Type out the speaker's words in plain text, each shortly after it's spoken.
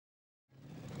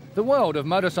The world of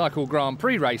motorcycle Grand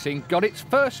Prix racing got its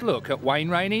first look at Wayne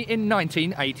Rainey in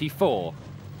 1984.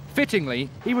 Fittingly,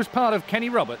 he was part of Kenny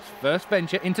Roberts' first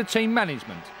venture into team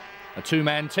management, a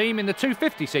two-man team in the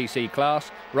 250cc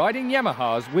class, riding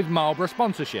Yamahas with Marlboro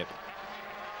sponsorship.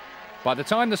 By the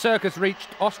time the circus reached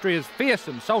Austria's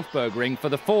fearsome Salzburg ring for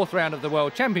the fourth round of the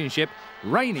World Championship,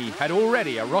 Rainey had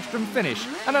already a rostrum finish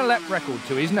and a lap record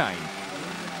to his name.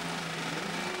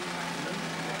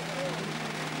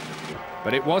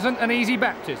 But it wasn't an easy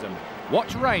baptism.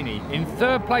 Watch Rainey in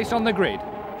third place on the grid.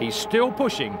 He's still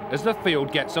pushing as the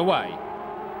field gets away.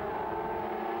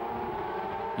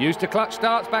 Used to clutch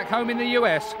starts back home in the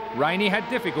US, Rainey had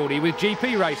difficulty with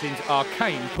GP racing's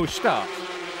arcane push starts.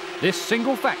 This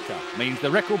single factor means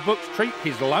the record books treat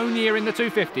his lone year in the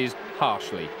 250s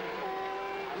harshly.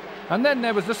 And then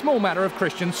there was the small matter of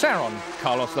Christian Saron,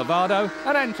 Carlos Lavado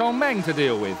and Anton Mang to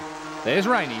deal with. There's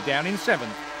Rainey down in 7th,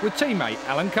 with teammate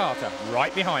Alan Carter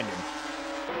right behind him.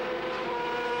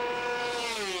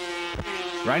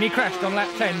 Rainey crashed on lap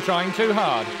 10 trying too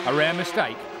hard, a rare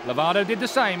mistake. Lavado did the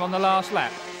same on the last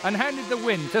lap and handed the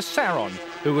win to Saron,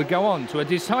 who would go on to a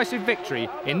decisive victory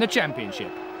in the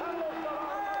championship.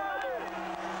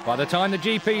 By the time the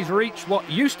GPs reached what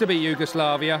used to be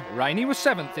Yugoslavia, Rainey was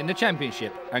 7th in the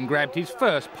championship and grabbed his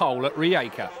first pole at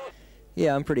Rijeka.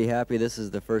 Yeah, I'm pretty happy. This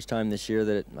is the first time this year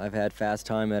that I've had fast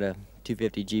time at a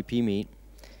 250 GP meet,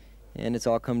 and it's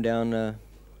all come down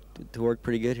to work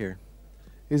pretty good here.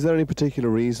 Is there any particular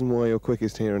reason why you're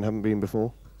quickest here and haven't been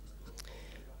before?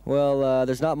 Well,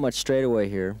 there's not much straightaway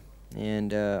here,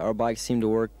 and our bikes seem to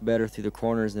work better through the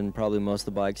corners than probably most of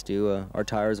the bikes do. Our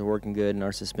tires are working good and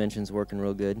our suspension's working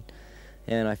real good,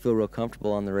 and I feel real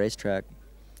comfortable on the racetrack.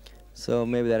 So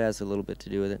maybe that has a little bit to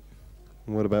do with it.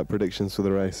 And what about predictions for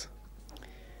the race?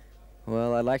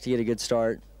 Well, I'd like to get a good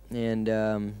start, and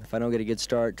if I don't get a good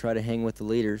start, try to hang with the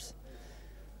leaders.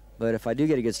 But if I do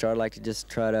get a good start, I'd like to just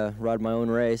try to ride my own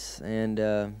race and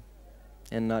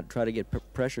not try to get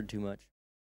pressured too much.